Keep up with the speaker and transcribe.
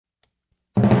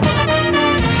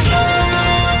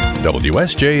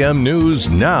WSJM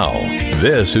News Now.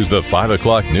 This is the 5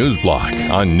 o'clock news block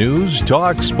on News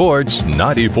Talk Sports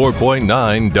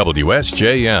 94.9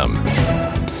 WSJM.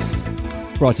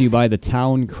 Brought to you by the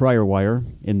Town Crier Wire.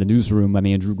 In the newsroom, I'm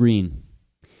Andrew Green.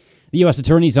 The U.S.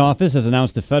 Attorney's Office has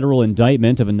announced a federal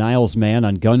indictment of a Niles man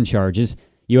on gun charges.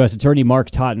 U.S. Attorney Mark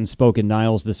Totten spoke in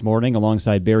Niles this morning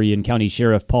alongside Berrien County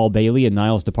Sheriff Paul Bailey and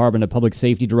Niles Department of Public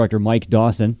Safety Director Mike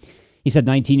Dawson. He said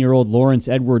 19-year-old Lawrence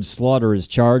Edward Slaughter is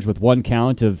charged with one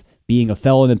count of being a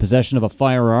felon in possession of a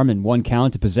firearm and one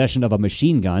count of possession of a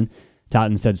machine gun.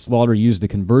 Totten said Slaughter used a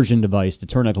conversion device to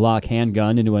turn a Glock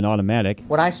handgun into an automatic.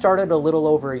 When I started a little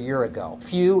over a year ago,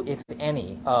 few, if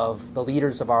any, of the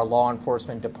leaders of our law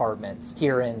enforcement departments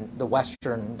here in the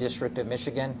Western District of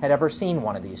Michigan had ever seen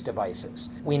one of these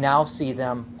devices. We now see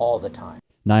them all the time.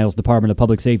 Niles Department of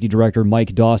Public Safety Director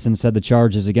Mike Dawson said the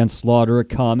charges against Slaughter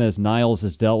come as Niles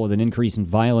has dealt with an increase in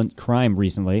violent crime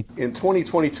recently. In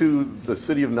 2022, the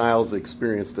city of Niles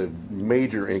experienced a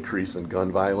major increase in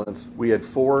gun violence. We had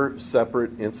 4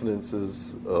 separate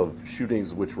incidences of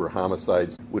shootings which were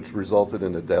homicides, which resulted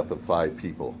in the death of 5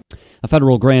 people. A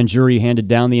federal grand jury handed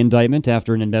down the indictment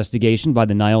after an investigation by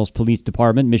the Niles Police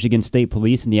Department, Michigan State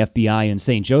Police, and the FBI in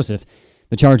St. Joseph.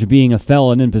 The charge of being a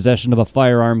felon in possession of a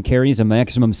firearm carries a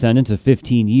maximum sentence of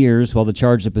 15 years, while the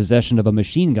charge of possession of a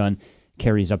machine gun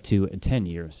carries up to 10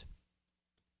 years.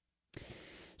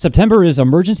 September is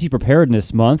Emergency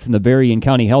Preparedness Month, and the Berrien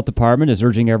County Health Department is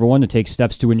urging everyone to take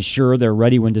steps to ensure they're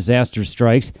ready when disaster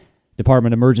strikes.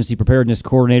 Department Emergency Preparedness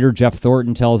Coordinator Jeff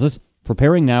Thornton tells us,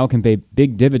 preparing now can pay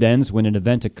big dividends when an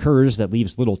event occurs that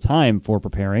leaves little time for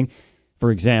preparing. For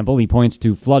example, he points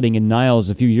to flooding in Niles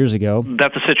a few years ago.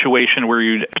 That's a situation where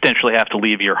you potentially have to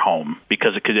leave your home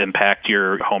because it could impact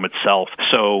your home itself.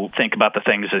 So think about the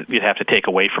things that you'd have to take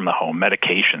away from the home,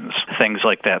 medications, things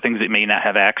like that, things that you may not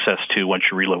have access to once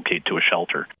you relocate to a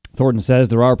shelter. Thornton says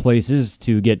there are places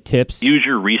to get tips. Use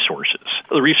your resources.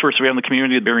 The resources we have in the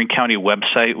community, the Berrien County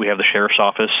website, we have the Sheriff's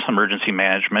Office Emergency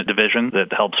Management Division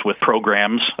that helps with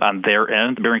programs on their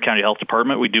end. The Berrien County Health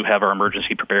Department, we do have our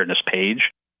emergency preparedness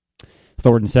page.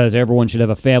 Thornton says everyone should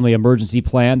have a family emergency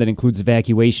plan that includes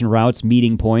evacuation routes,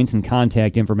 meeting points, and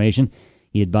contact information.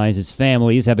 He advises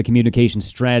families have a communication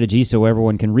strategy so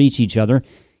everyone can reach each other.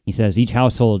 He says each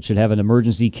household should have an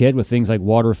emergency kit with things like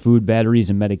water, food, batteries,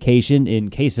 and medication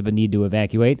in case of a need to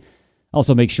evacuate.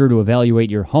 Also, make sure to evaluate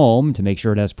your home to make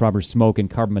sure it has proper smoke and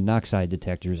carbon monoxide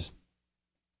detectors.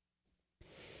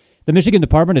 The Michigan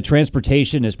Department of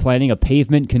Transportation is planning a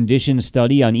pavement condition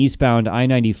study on eastbound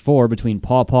I-94 between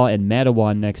Paw Paw and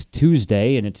Matawan next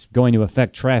Tuesday, and it's going to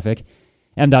affect traffic.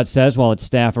 MDOT says while its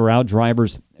staff are out,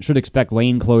 drivers should expect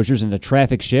lane closures and a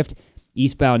traffic shift.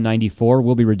 Eastbound 94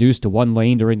 will be reduced to 1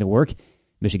 lane during the work.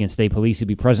 Michigan State Police will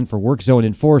be present for work zone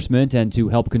enforcement and to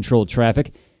help control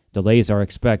traffic. Delays are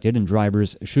expected, and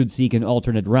drivers should seek an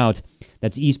alternate route.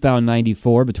 That's eastbound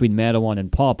 94 between Matawan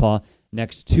and Paw Paw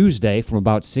next Tuesday from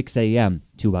about 6 a.m.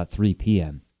 to about 3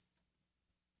 p.m.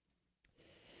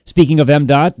 Speaking of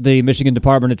MDOT, the Michigan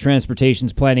Department of Transportation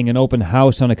is planning an open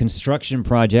house on a construction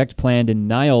project planned in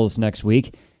Niles next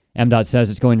week. MDOT says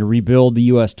it's going to rebuild the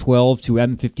US 12 to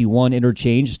M51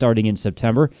 interchange starting in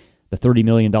September. The $30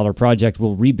 million project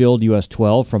will rebuild US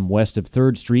 12 from west of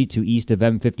 3rd Street to east of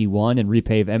M51 and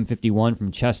repave M51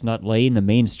 from Chestnut Lane to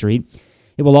Main Street.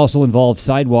 It will also involve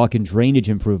sidewalk and drainage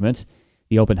improvements.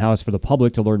 The open house for the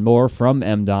public to learn more from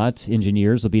MDOT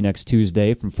engineers will be next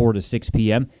Tuesday from 4 to 6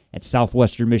 p.m. at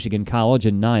Southwestern Michigan College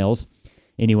in Niles.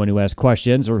 Anyone who has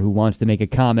questions or who wants to make a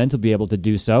comment will be able to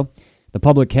do so. The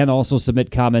public can also submit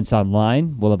comments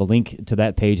online. We'll have a link to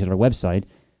that page at our website.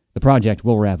 The project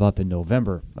will wrap up in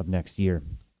November of next year.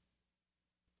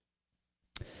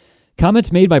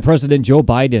 Comments made by President Joe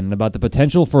Biden about the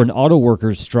potential for an auto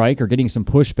workers strike are getting some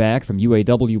pushback from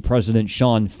UAW President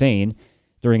Shawn Fain.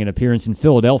 During an appearance in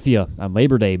Philadelphia on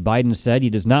Labor Day, Biden said he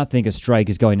does not think a strike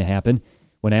is going to happen.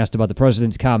 When asked about the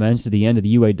president's comments at the end of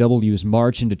the UAW's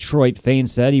march in Detroit, Fain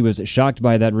said he was shocked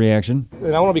by that reaction.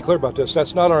 And I want to be clear about this.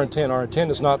 That's not our intent. Our intent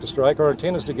is not to strike. Our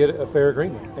intent is to get a fair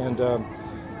agreement. And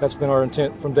that's been our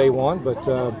intent from day one. But,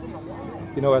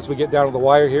 as we get down to the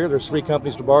wire here, there's 3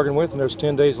 companies to bargain with, and there's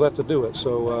 10 days left to do it.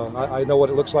 So I know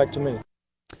what it looks like to me.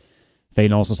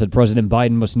 Fain also said President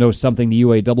Biden must know something the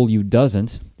UAW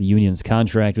doesn't. The union's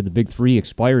contract with the Big Three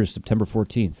expires September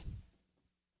 14th.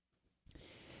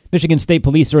 Michigan State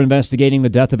Police are investigating the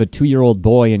death of a 2-year-old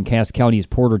boy in Cass County's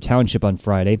Porter Township on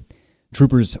Friday.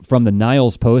 Troopers from the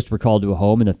Niles Post were called to a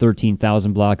home in the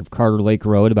 13,000 block of Carter Lake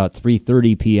Road about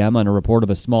 3:30 p.m. on a report of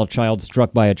a small child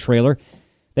struck by a trailer.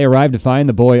 They arrived to find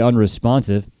the boy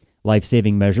unresponsive.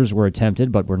 Life-saving measures were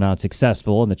attempted but were not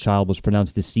successful, and the child was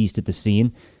pronounced deceased at the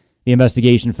scene. The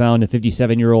investigation found a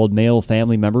 57-year-old male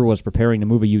family member was preparing to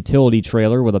move a utility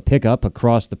trailer with a pickup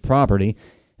across the property.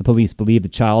 The police believe the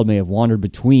child may have wandered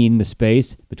between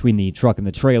the truck and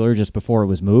the trailer just before it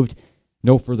was moved.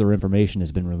 No further information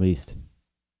has been released.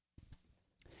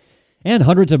 And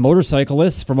hundreds of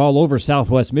motorcyclists from all over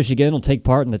southwest Michigan will take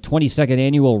part in the 22nd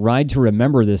annual Ride to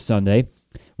Remember this Sunday.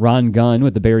 Ron Gunn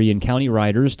with the Berrien County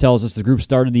Riders tells us the group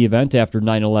started the event after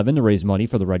 9/11 to raise money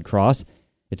for the Red Cross.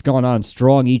 It's gone on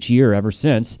strong each year ever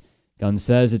since. Gunn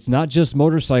says it's not just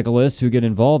motorcyclists who get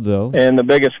involved, though. And the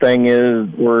biggest thing is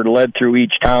we're led through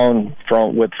each town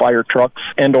with fire trucks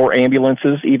and or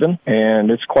ambulances even, and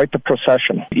it's quite the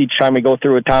procession. Each time we go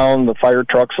through a town, the fire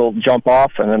trucks will jump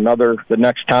off, and the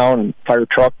next town, fire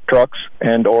trucks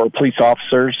and or police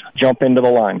officers jump into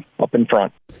the line up in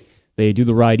front. They do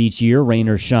the ride each year, rain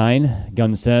or shine.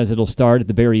 Gunn says it'll start at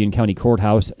the Berrien County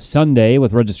Courthouse Sunday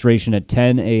with registration at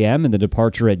 10 a.m. and the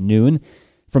departure at noon.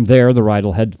 From there, the ride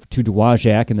will head to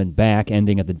Dowagiac and then back,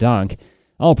 ending at the Donk.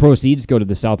 All proceeds go to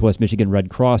the Southwest Michigan Red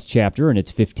Cross chapter, and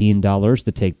it's $15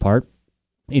 to take part.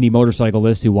 Any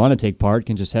motorcyclists who want to take part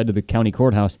can just head to the county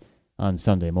courthouse on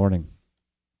Sunday morning.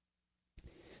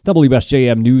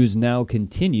 WSJM News now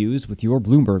continues with your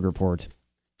Bloomberg report.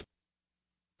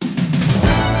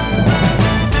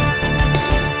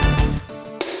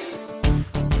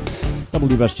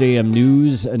 WSJM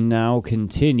News now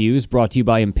continues, brought to you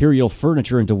by Imperial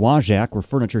Furniture in Dowagiac, where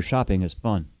furniture shopping is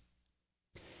fun.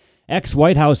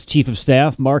 Ex-White House Chief of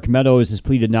Staff Mark Meadows has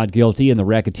pleaded not guilty in the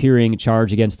racketeering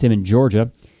charge against him in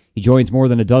Georgia. He joins more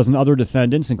than a dozen other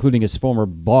defendants, including his former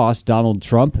boss, Donald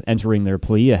Trump, entering their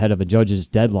plea ahead of a judge's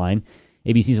deadline.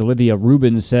 ABC's Olivia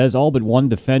Rubin says all but one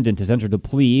defendant has entered a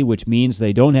plea, which means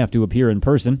they don't have to appear in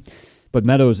person. But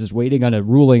Meadows is waiting on a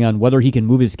ruling on whether he can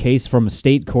move his case from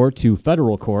state court to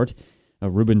federal court.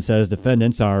 Rubin says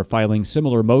defendants are filing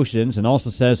similar motions and also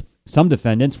says some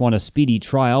defendants want a speedy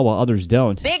trial while others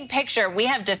don't. Big picture, we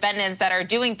have defendants that are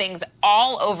doing things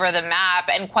all over the map,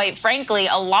 and quite frankly,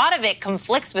 a lot of it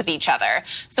conflicts with each other.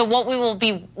 So what we will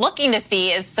be looking to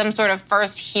see is some sort of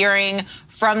first hearing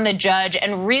from the judge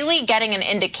and really getting an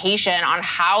indication on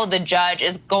how the judge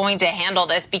is going to handle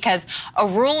this, because a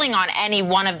ruling on any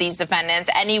one of these defendants,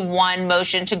 any one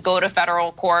motion to go to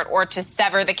federal court or to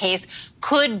sever the case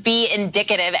could be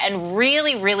indicative and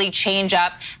really, really change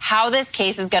up how this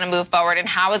case is going to move forward and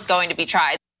how it's going to be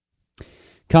tried.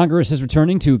 Congress is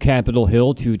returning to Capitol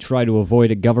Hill to try to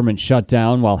avoid a government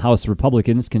shutdown while House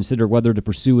Republicans consider whether to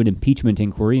pursue an impeachment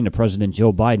inquiry into President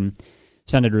Joe Biden.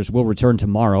 Senators will return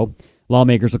tomorrow.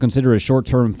 Lawmakers will consider a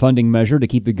short-term funding measure to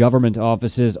keep the government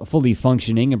offices fully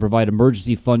functioning and provide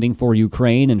emergency funding for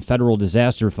Ukraine and federal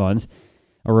disaster funds.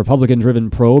 A Republican-driven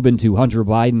probe into Hunter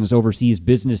Biden's overseas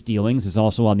business dealings is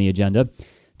also on the agenda.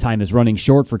 Time is running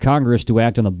short for Congress to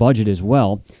act on the budget as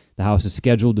well. The House is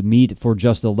scheduled to meet for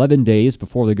just 11 days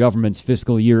before the government's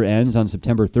fiscal year ends on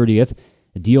September 30th.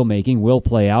 The deal-making will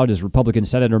play out as Republican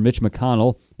Senator Mitch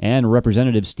McConnell and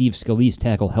Representative Steve Scalise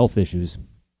tackle health issues.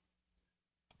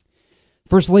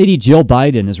 First Lady Jill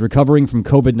Biden is recovering from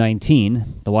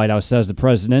COVID-19. The White House says the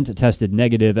president tested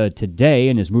negative today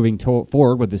and is moving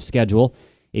forward with his schedule.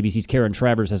 ABC's Karen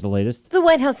Travers has the latest. The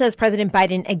White House says President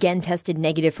Biden again tested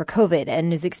negative for COVID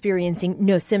and is experiencing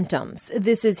no symptoms.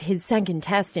 This is his second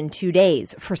test in 2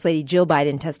 days. First Lady Jill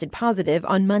Biden tested positive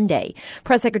on Monday.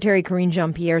 Press Secretary Karine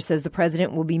Jean-Pierre says the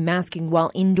president will be masking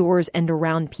while indoors and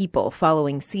around people,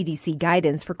 following CDC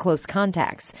guidance for close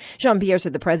contacts. Jean-Pierre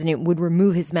said the president would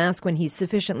remove his mask when he's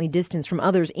sufficiently distanced from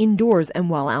others indoors and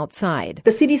while outside.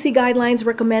 The CDC guidelines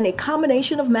recommend a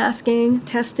combination of masking,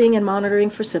 testing, and monitoring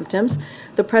for symptoms.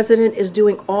 The president is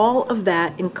doing all of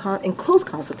that in close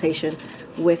consultation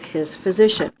with his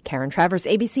physician. Karen Travers,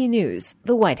 ABC News,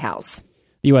 the White House.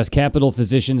 The U.S. Capitol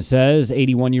physician says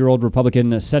 81-year-old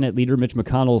Republican Senate leader Mitch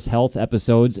McConnell's health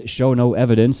episodes show no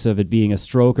evidence of it being a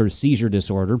stroke or seizure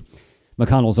disorder.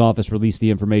 McConnell's office released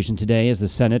the information today as the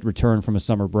Senate returned from a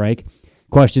summer break.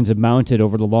 Questions have mounted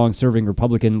over the long-serving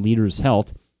Republican leader's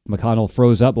health. McConnell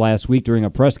froze up last week during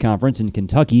a press conference in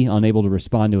Kentucky, unable to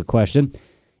respond to a question.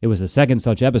 It was the second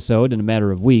such episode in a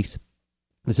matter of weeks.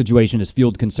 The situation has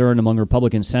fueled concern among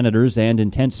Republican senators and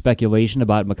intense speculation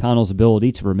about McConnell's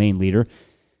ability to remain leader.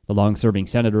 The long-serving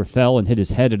senator fell and hit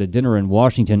his head at a dinner in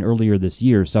Washington earlier this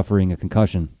year, suffering a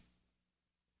concussion.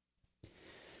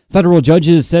 Federal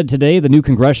judges said today the new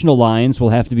congressional lines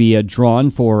will have to be drawn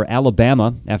for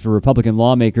Alabama after Republican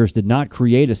lawmakers did not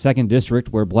create a second district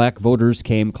where black voters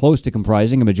came close to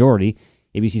comprising a majority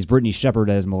ABC's Brittany Shepard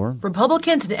has more.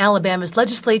 Republicans in Alabama's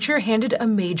legislature handed a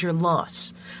major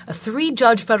loss. A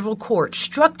 3-judge federal court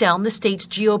struck down the state's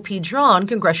GOP-drawn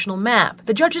congressional map.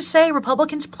 The judges say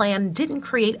Republicans' plan didn't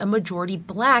create a majority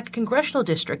black congressional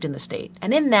district in the state,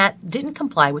 and in that didn't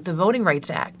comply with the Voting Rights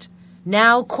Act.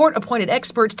 Now, court-appointed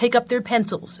experts take up their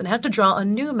pencils and have to draw a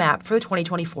new map for the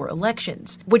 2024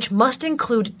 elections, which must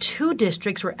include 2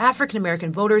 districts where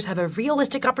African-American voters have a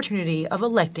realistic opportunity of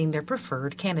electing their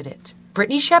preferred candidate.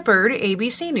 Brittany Shepard,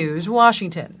 ABC News,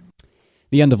 Washington.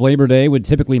 The end of Labor Day would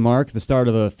typically mark the start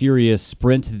of a furious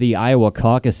sprint to the Iowa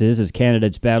caucuses as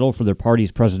candidates battle for their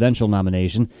party's presidential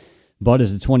nomination. But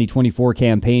as the 2024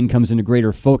 campaign comes into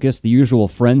greater focus, the usual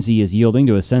frenzy is yielding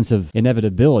to a sense of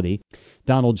inevitability.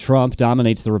 Donald Trump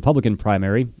dominates the Republican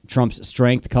primary. Trump's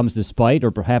strength comes despite,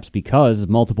 or perhaps because, of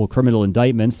multiple criminal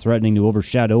indictments threatening to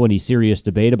overshadow any serious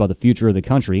debate about the future of the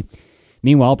country.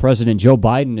 Meanwhile, President Joe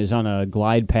Biden is on a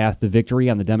glide path to victory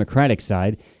on the Democratic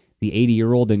side. The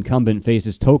 80-year-old incumbent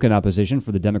faces token opposition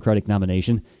for the Democratic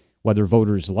nomination. Whether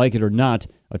voters like it or not,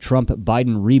 a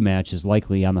Trump-Biden rematch is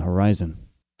likely on the horizon.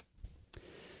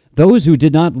 Those who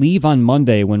did not leave on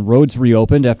Monday when roads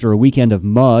reopened after a weekend of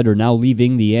mud are now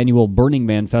leaving the annual Burning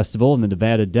Man Festival in the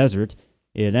Nevada desert.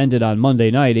 It ended on Monday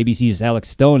night. ABC's Alex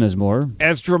Stone has more.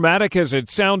 As dramatic as it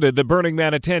sounded, the Burning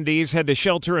Man attendees had to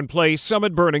shelter in place. Some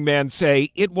at Burning Man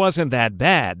say it wasn't that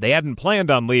bad. They hadn't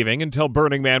planned on leaving until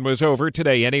Burning Man was over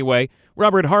today anyway.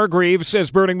 Robert Hargreaves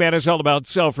says Burning Man is all about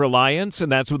self-reliance,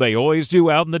 and that's what they always do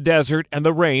out in the desert, and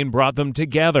the rain brought them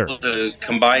together.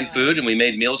 Combined food, and we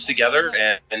made meals together,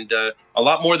 and a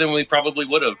lot more than we probably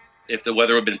would have if the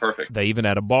weather had been perfect. They even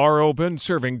had a bar open,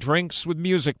 serving drinks with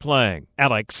music playing.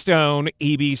 Alex Stone,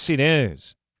 ABC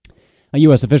News. A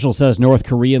U.S. official says North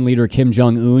Korean leader Kim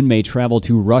Jong-un may travel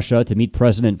to Russia to meet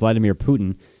President Vladimir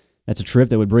Putin. That's a trip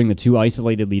that would bring the two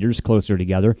isolated leaders closer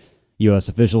together. U.S.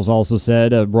 officials also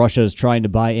said Russia is trying to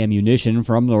buy ammunition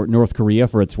from North Korea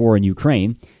for its war in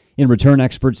Ukraine. In return,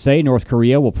 experts say North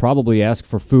Korea will probably ask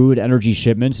for food, energy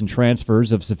shipments, and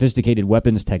transfers of sophisticated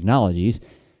weapons technologies.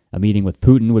 A meeting with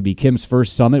Putin would be Kim's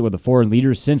first summit with a foreign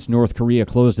leader since North Korea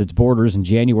closed its borders in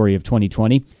January of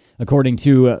 2020. According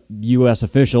to U.S.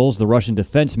 officials, the Russian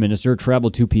defense minister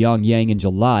traveled to Pyongyang in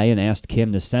July and asked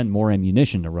Kim to send more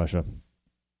ammunition to Russia.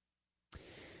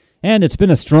 And it's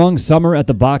been a strong summer at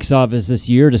the box office this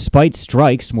year, despite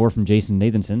strikes. More from Jason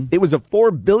Nathanson. It was a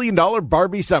 $4 billion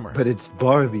Barbie summer. But it's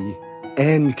Barbie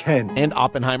and Ken. And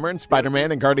Oppenheimer and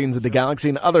Spider-Man and Guardians of the Galaxy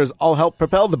and others all helped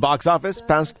propel the box office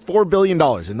past $4 billion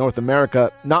in North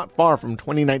America, not far from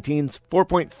 2019's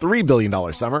 $4.3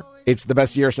 billion summer. It's the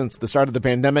best year since the start of the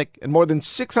pandemic and more than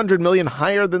 $600 million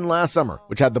higher than last summer,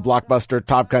 which had the blockbuster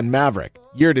Top Gun Maverick.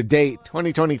 Year to date,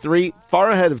 2023,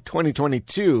 far ahead of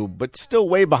 2022, but still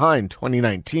way behind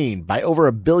 2019 by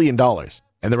over $1 billion.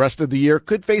 And the rest of the year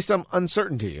could face some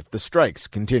uncertainty if the strikes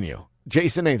continue.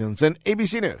 Jason Nathanson,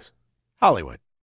 ABC News, Hollywood.